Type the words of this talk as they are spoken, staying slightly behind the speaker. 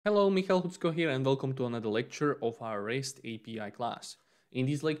Hello, Michal Hucko here and welcome to another lecture of our REST API class. In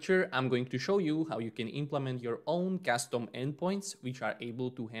this lecture, I'm going to show you how you can implement your own custom endpoints which are able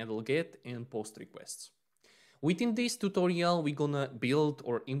to handle GET and POST requests. Within this tutorial, we're gonna build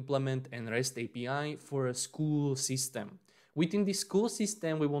or implement an REST API for a school system. Within this school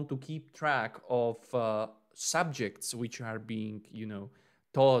system, we want to keep track of subjects which are being,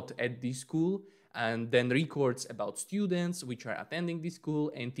 taught at this school, and then records about students which are attending this school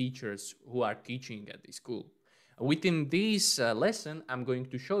and teachers who are teaching at this school. Within this lesson, I'm going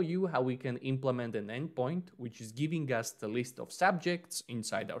to show you how we can implement an endpoint, which is giving us the list of subjects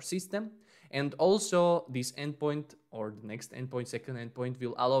inside our system. And also this endpoint or the next endpoint, second endpoint,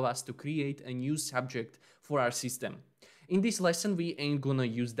 will allow us to create a new subject for our system. In this lesson, we ain't gonna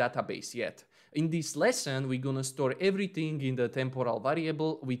use database yet. In this lesson, we're gonna store everything in the temporal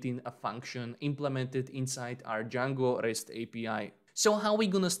variable within a function implemented inside our Django REST API. So how are we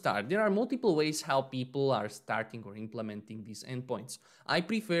gonna start? There are multiple ways how people are starting or implementing these endpoints. I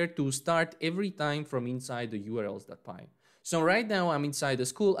prefer to start every time from inside the urls.py. So right now I'm inside the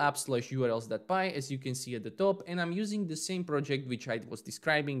school app/urls.py, as you can see at the top, and I'm using the same project which I was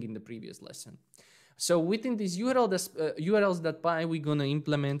describing in the previous lesson. So within this urls.py, we're gonna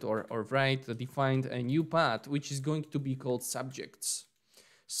implement or define a new path, which is going to be called subjects.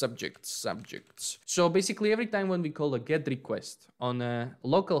 Subjects. So basically every time when we call a GET request on a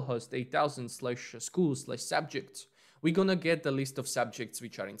localhost 8000/school/subjects, we're gonna get the list of subjects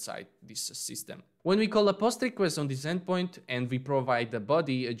which are inside this system. When we call a POST request on this endpoint and we provide the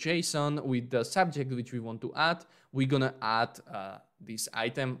body, a JSON with the subject which we want to add, we're gonna add this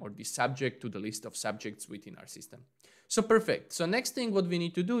item or this subject to the list of subjects within our system. So perfect. So next thing what we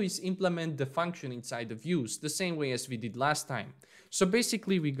need to do is implement the function inside the views the same way as we did last time. So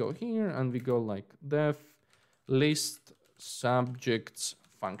basically we go here and we go like def list subjects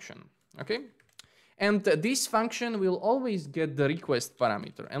function. Okay. And this function will always get the request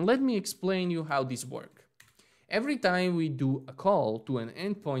parameter. And let me explain you how this works. Every time we do a call to an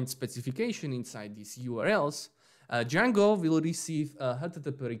endpoint specification inside these URLs, Django will receive a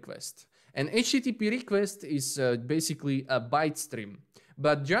HTTP request. An HTTP request is basically a byte stream,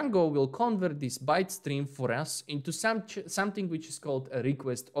 but Django will convert this byte stream for us into something which is called a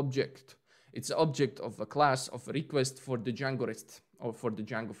request object. It's an object of a class of a request for the Django REST or for the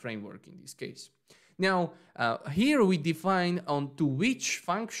Django framework in this case. Now, here we define onto which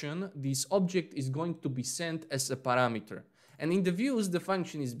function this object is going to be sent as a parameter. And in the views, the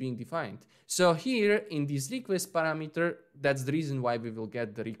function is being defined. So here in this request parameter, that's the reason why we will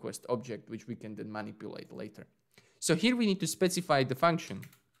get the request object, which we can then manipulate later. So here we need to specify the function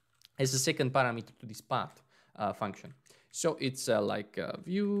as a second parameter to this path function. So it's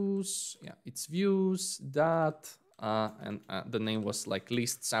views, yeah, it's views dot, and the name was like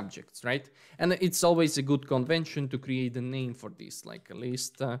list subjects, right? And it's always a good convention to create a name for this, like a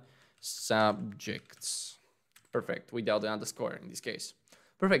list subjects. Perfect, without the underscore in this case.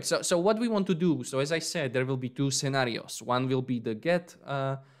 Perfect, so what we want to do, so as I said, there will be two scenarios. One will be the get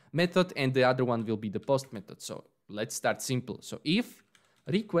method and the other one will be the post method. So let's start simple. So if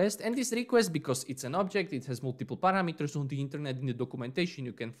request, and this request, because it's an object, it has multiple parameters on the internet. In the documentation,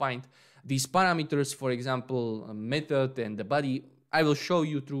 you can find these parameters, for example, a method and the body. I will show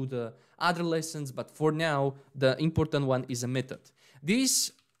you through the other lessons, but for now, the important one is a method.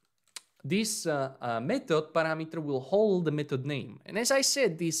 This method parameter will hold the method name. And as I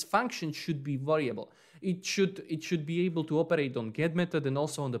said, this function should be variable. It should be able to operate on get method and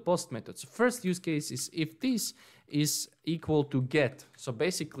also on the post method. So first use case is if this is equal to get. So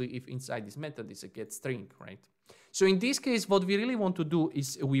basically if inside this method is a get string, right? So in this case, what we really want to do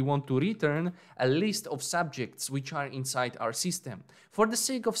is we want to return a list of subjects which are inside our system. For the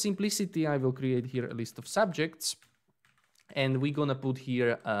sake of simplicity, I will create here a list of subjects. And we're gonna put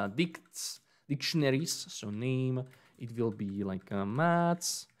here dictionaries. So name, it will be like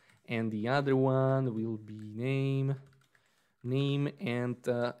maths, and the other one will be name, and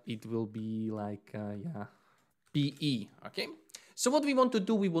it will be like PE. Okay. So what we want to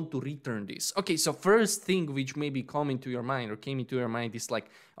do, we want to return this. Okay, so first thing which may be coming to your mind or came into your mind is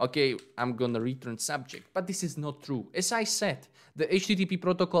like, okay, I'm gonna return subject, but this is not true. As I said, the HTTP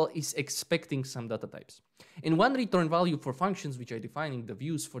protocol is expecting some data types. And one return value for functions which are defining the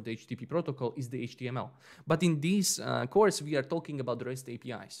views for the HTTP protocol is the HTML. But in this course, we are talking about the REST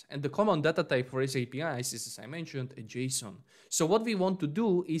APIs. And the common data type for REST APIs is, as I mentioned, a JSON. So what we want to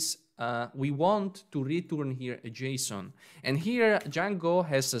do is we want to return here a JSON. And here Django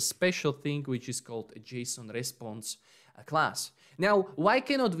has a special thing which is called a JSON response class. Now, why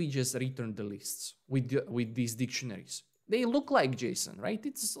cannot we just return the lists with these dictionaries? They look like JSON, right?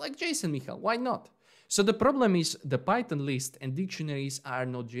 It's like JSON, Michal. Why not? So the problem is the Python list and dictionaries are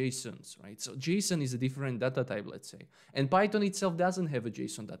not JSONs, right? So JSON is a different data type, let's say. And Python itself doesn't have a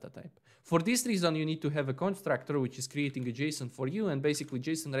JSON data type. For this reason, you need to have a constructor which is creating a JSON for you, and basically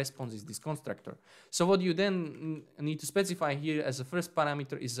JSON response is this constructor. So what you then need to specify here as a first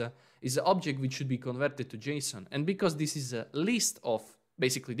parameter is an object which should be converted to JSON. And because this is a list of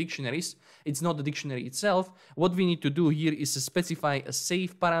basically dictionaries, it's not the dictionary itself. What we need to do here is to specify a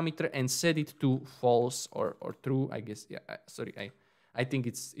safe parameter and set it to false or true, I guess. Yeah, sorry, I think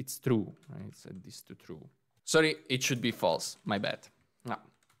it's true. I set this to true. Sorry, it should be false. My bad. No.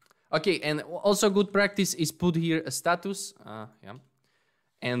 Okay, and also good practice is put here a status. Yeah.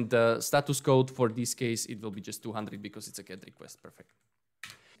 And the status code for this case, it will be just 200 because it's a GET request. Perfect.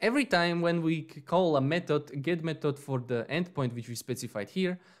 Every time when we call a method, a get method for the endpoint which we specified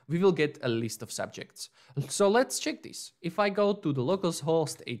here, we will get a list of subjects. So let's check this. If I go to the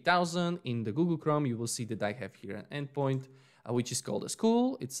localhost 8000 in the Google Chrome, you will see that I have here an endpoint which is called a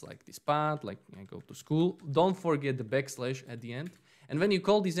school. It's like this path, like I go to school. Don't forget the backslash at the end. And when you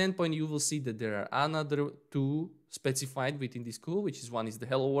call this endpoint, you will see that there are another two specified within this school, which is one is the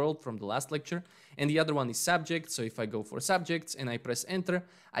hello world from the last lecture, and the other one is subject. So if I go for subjects and I press enter,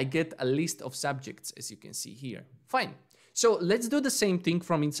 I get a list of subjects, as you can see here. Fine. So let's do the same thing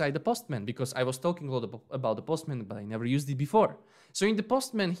from inside the Postman, because I was talking a lot about the Postman, but I never used it before. So in the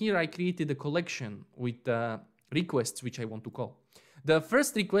Postman here, I created a collection with requests which I want to call. The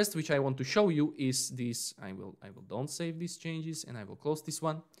first request which I want to show you is this. I will don't save these changes and I will close this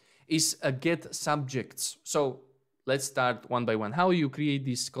one. Is a get subjects. So let's start one by one. How you create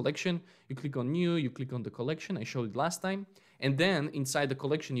this collection? You click on new, you click on the collection. I showed it last time. And then inside the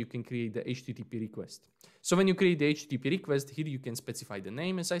collection, you can create the HTTP request. So when you create the HTTP request, here you can specify the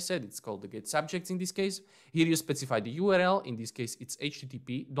name. As I said, it's called the get subjects in this case. Here you specify the URL. In this case, it's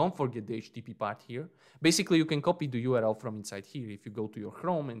HTTP. Don't forget the HTTP part here. Basically, you can copy the URL from inside here. If you go to your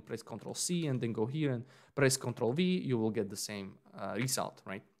Chrome and press Ctrl+C and then go here and press Ctrl+V, you will get the same result,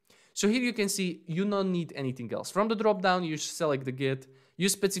 right? So here you can see you don't need anything else. From the drop-down, you select the get, you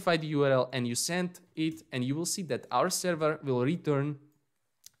specify the URL, and you send it, and you will see that our server will return,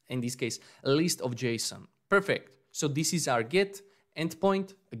 in this case, a list of JSON. Perfect. So this is our get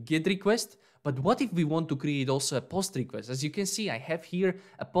endpoint, a get request. But what if we want to create also a post request? As you can see, I have here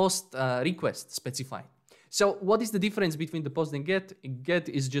a post request specified. So what is the difference between the post and get? Get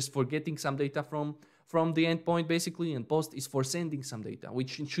is just for getting some data from the endpoint basically, and post is for sending some data,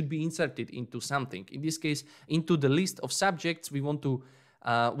 which should be inserted into something. In this case, into the list of subjects, we want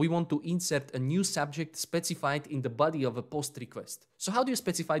to insert a new subject specified in the body of a post request. So how do you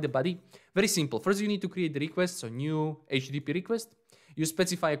specify the body? Very simple. First, you need to create the request, so new HTTP request. You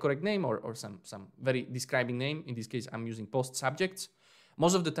specify a correct name or some very describing name. In this case, I'm using post subjects.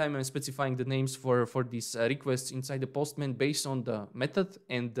 Most of the time, I'm specifying the names for these requests inside the Postman based on the method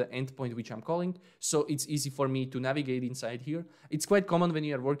and the endpoint which I'm calling. So it's easy for me to navigate inside here. It's quite common when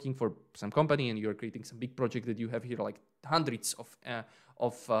you are working for some company and you're creating some big project that you have here like hundreds of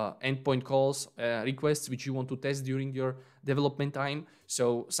endpoint calls, requests which you want to test during your development time.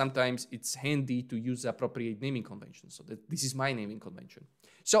 So sometimes it's handy to use appropriate naming convention. So that this is my naming convention.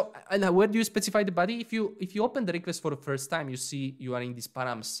 So where do you specify the body? If you open the request for the first time, you see you are in this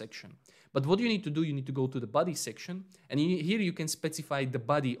params section. But what you need to do, you need to go to the body section, and here you can specify the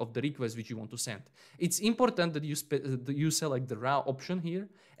body of the request which you want to send. It's important that you select the raw option here,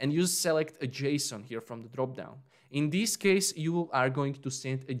 and you select a JSON here from the dropdown. In this case, you are going to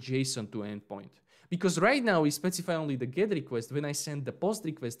send a JSON to endpoint. Because right now we specify only the get request. When I send the post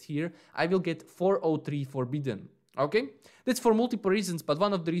request here, I will get 403 forbidden. Okay, that's for multiple reasons, but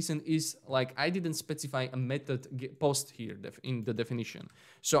one of the reasons is like I didn't specify a method post here in the definition.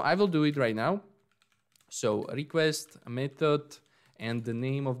 So I will do it right now. So request, a method, and the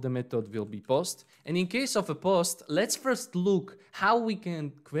name of the method will be post. And in case of a post, let's first look how we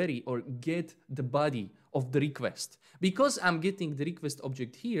can query or get the body of the request. Because I'm getting the request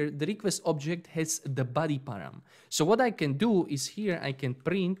object here, the request object has the body param. So what I can do is here I can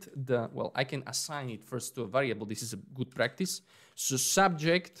print I can assign it first to a variable. This is a good practice. So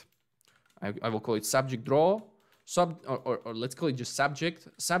subject, I will call it subject draw, or let's call it just subject.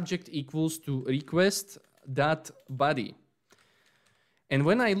 Subject equals to request dot body. And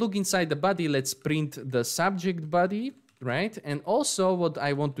when I look inside the body, let's print the subject body. Right, and also what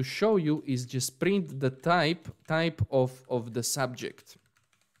I want to show you is just print the type of the subject.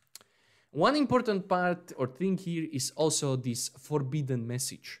 One important part or thing here is also this forbidden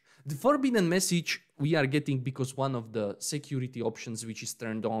message. The forbidden message we are getting because one of the security options which is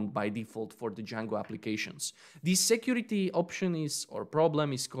turned on by default for the Django applications. This security option is, or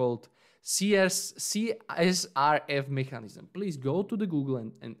problem is called CSRF mechanism. Please go to the Google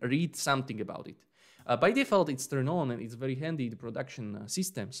and read something about it. By default, it's turned on and it's very handy in the production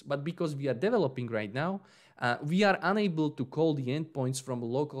systems. But because we are developing right now, we are unable to call the endpoints from a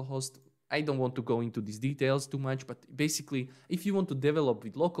local host. I don't want to go into these details too much, but basically, if you want to develop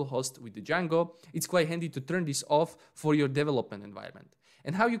with localhost with the Django, it's quite handy to turn this off for your development environment.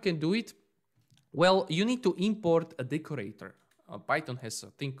 And how you can do it? Well, you need to import a decorator. Python has a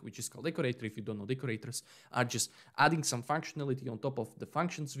thing which is called decorator. If you don't know, decorators are just adding some functionality on top of the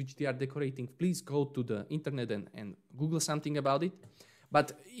functions which they are decorating. Please go to the internet and Google something about it.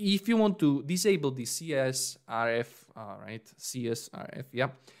 But if you want to disable the CSRF,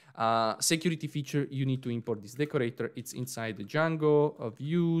 security feature, you need to import this decorator. It's inside the Django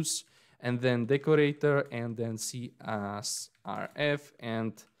views, and then decorator, and then CSRF,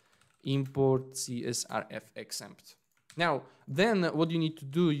 and import CSRF exempt. Now, then what you need to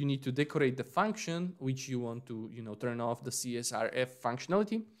do, you need to decorate the function which you want to, turn off the CSRF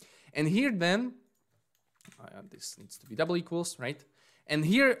functionality. And here then, this needs to be double equals, right? And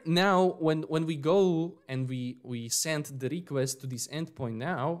here now, when we go and we send the request to this endpoint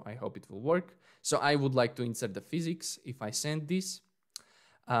now, I hope it will work. So I would like to insert the physics if I send this.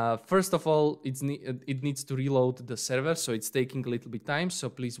 First of all, it needs to reload the server, so it's taking a little bit time, so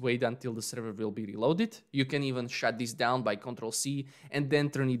please wait until the server will be reloaded. You can even shut this down by Ctrl-C and then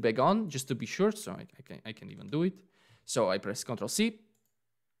turn it back on, just to be sure, so I can even do it. So I press Ctrl-C,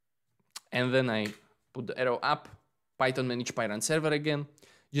 and then I put the arrow up, Python manage pyrun server again,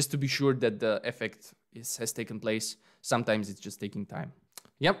 just to be sure that the effect has taken place. Sometimes it's just taking time.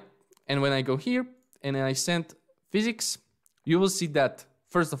 Yep, and when I go here, and I send physics, you will see that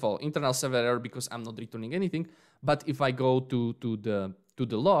first of all, internal server error because I'm not returning anything. But if I go to the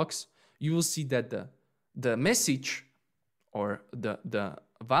logs, you will see that the message or the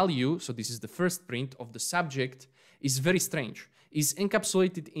value, so this is the first print of the subject, is very strange. Is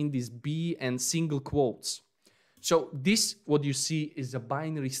encapsulated in this B and single quotes. So this, what you see, is a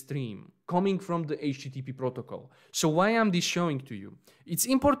binary stream coming from the HTTP protocol. So why am this showing to you? It's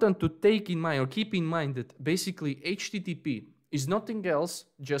important to take in mind or keep in mind that basically HTTP is nothing else,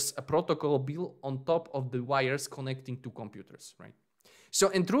 just a protocol built on top of the wires connecting to computers, right? So,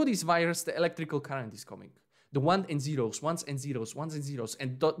 and through these wires, the electrical current is coming. The ones and zeros,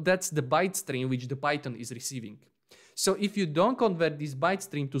 and that's the byte stream which the Python is receiving. So if you don't convert this byte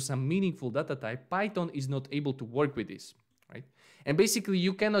stream to some meaningful data type, Python is not able to work with this, right? And basically,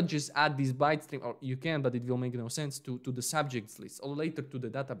 you cannot just add this byte stream, or you can, but it will make no sense, to the subjects list or later to the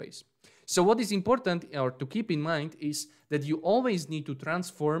database. So what is important or to keep in mind is that you always need to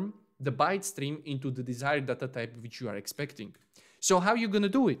transform the byte stream into the desired data type which you are expecting. So how are you going to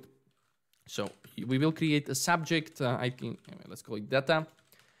do it? So we will create a subject, let's call it data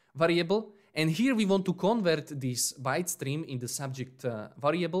variable. And here we want to convert this byte stream in the subject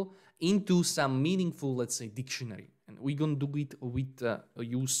variable into some meaningful, let's say, dictionary. And we're going to do it with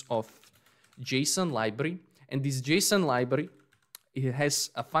use of JSON library. And this JSON library, it has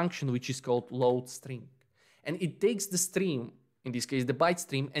a function which is called load string. And it takes the stream, in this case the byte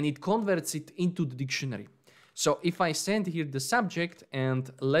stream, and it converts it into the dictionary. So if I send here the subject and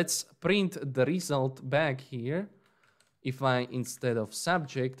let's print the result back here, if I, instead of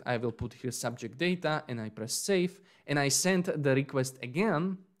subject, I will put here subject data and I press save and I send the request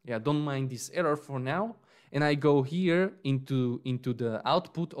again. Yeah, don't mind this error for now. And I go here into the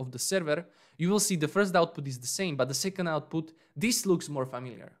output of the server. You will see the first output is the same, but the second output, this looks more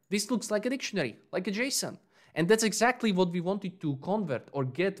familiar. This looks like a dictionary, like a JSON. And that's exactly what we wanted to convert or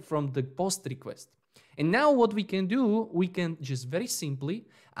get from the post request. And now what we can do, we can just very simply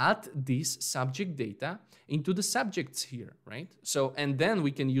add this subject data into the subjects here, right? So, and then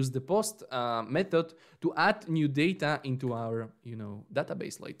we can use the post method to add new data into our,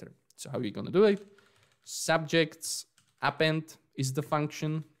 database later. So how are we going to do it? Subjects append is the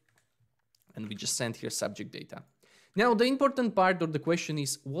function, and we just send here subject data. Now, the important part of the question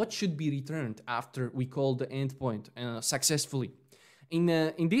is what should be returned after we call the endpoint successfully.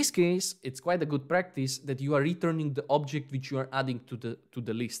 In this case, it's quite a good practice that you are returning the object which you are adding to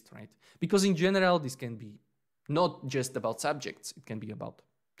the list, right? Because in general, this can be not just about subjects. It can be about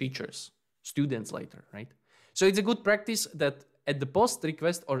teachers, students later, right? So it's a good practice that at the post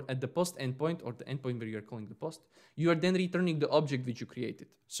request or at the post endpoint or the endpoint where you are calling the post, you are then returning the object which you created.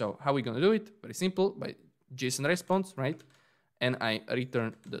 So how are we going to do it? Very simple, by JSON response, right? and I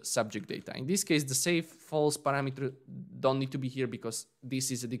return the subject data. In this case, the safe false parameter don't need to be here because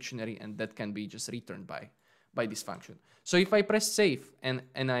this is a dictionary and that can be just returned by this function. So if I press save and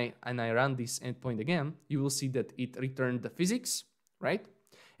I run this endpoint again, you will see that it returned the physics, right?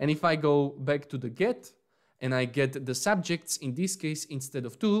 And if I go back to the get and I get the subjects, in this case, instead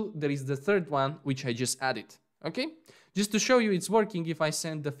of 2, there is the third one, which I just added, okay? Just to show you it's working, if I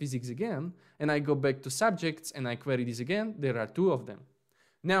send the physics again and I go back to subjects and I query this again, there are 2 of them.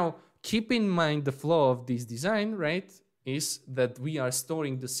 Now, keep in mind the flaw of this design, right, is that we are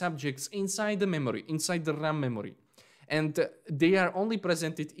storing the subjects inside the memory, inside the RAM memory. And they are only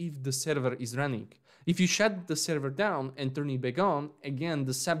presented if the server is running. If you shut the server down and turn it back on, again,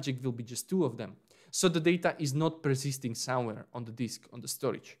 the subject will be just 2 of them. So the data is not persisting somewhere on the disk, on the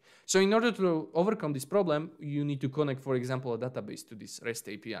storage. So in order to overcome this problem, you need to connect, for example, a database to this REST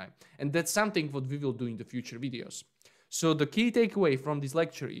API. And that's something what we will do in the future videos. So the key takeaway from this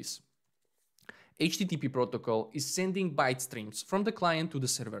lecture is HTTP protocol is sending byte streams from the client to the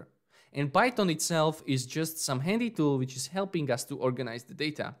server. And Python itself is just some handy tool which is helping us to organize the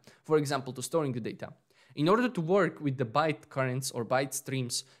data, for example, to storing the data. In order to work with the byte currents or byte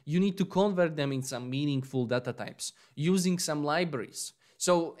streams, you need to convert them in some meaningful data types using some libraries.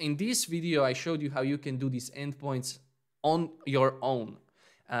 So in this video, I showed you how you can do these endpoints on your own.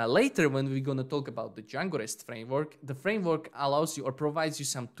 Later, when we're going to talk about the Django REST framework, the framework allows you or provides you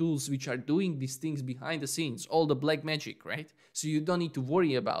some tools which are doing these things behind the scenes, all the black magic, right? So you don't need to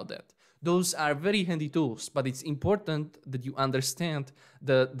worry about that. Those are very handy tools, but it's important that you understand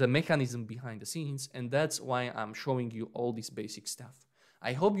the mechanism behind the scenes, and that's why I'm showing you all this basic stuff.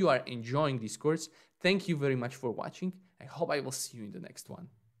 I hope you are enjoying this course. Thank you very much for watching. I hope I will see you in the next one.